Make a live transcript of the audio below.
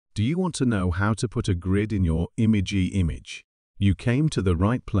Do you want to know how to put a grid in your ImageJ image? You came to the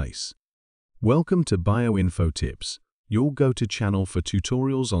right place. Welcome to BioInfo Tips, your go-to channel for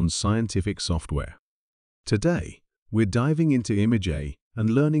tutorials on scientific software. Today, we're diving into ImageJ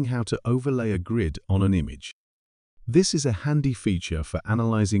and learning how to overlay a grid on an image. This is a handy feature for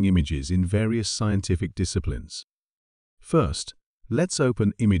analyzing images in various scientific disciplines. First, let's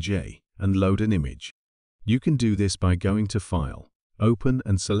open ImageJ and load an image. You can do this by going to File, Open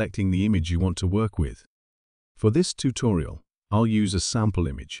and selecting the image you want to work with. For this tutorial, I'll use a sample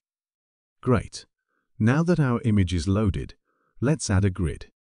image. Great. Now that our image is loaded, let's add a grid.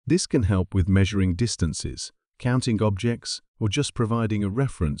 This can help with measuring distances, counting objects, or just providing a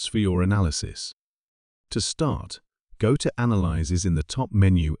reference for your analysis. To start, go to Analyze in the top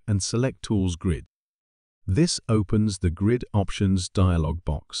menu and select Tools Grid. This opens the Grid Options dialog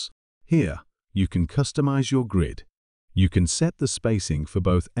box. Here, you can customize your grid. You can set the spacing for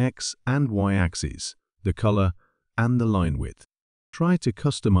both X and Y axes, the color, and the line width. Try to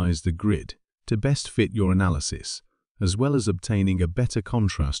customize the grid to best fit your analysis, as well as obtaining a better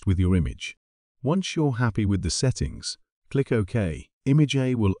contrast with your image. Once you're happy with the settings, click OK.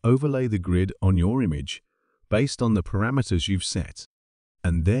 ImageJ will overlay the grid on your image based on the parameters you've set.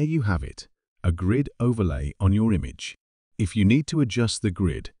 And there you have it, a grid overlay on your image. If you need to adjust the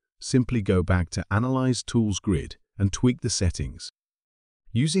grid, simply go back to Analyze Tools Grid and tweak the settings.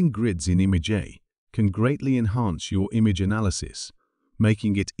 Using grids in ImageJ can greatly enhance your image analysis,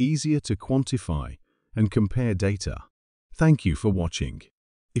 making it easier to quantify and compare data. Thank you for watching.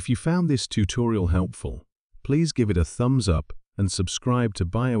 If you found this tutorial helpful, please give it a thumbs up and subscribe to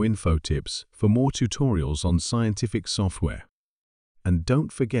BioInfo Tips for more tutorials on scientific software. And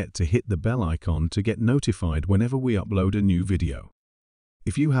don't forget to hit the bell icon to get notified whenever we upload a new video.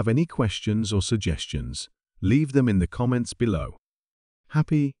 If you have any questions or suggestions, leave them in the comments below.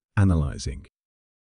 Happy analyzing!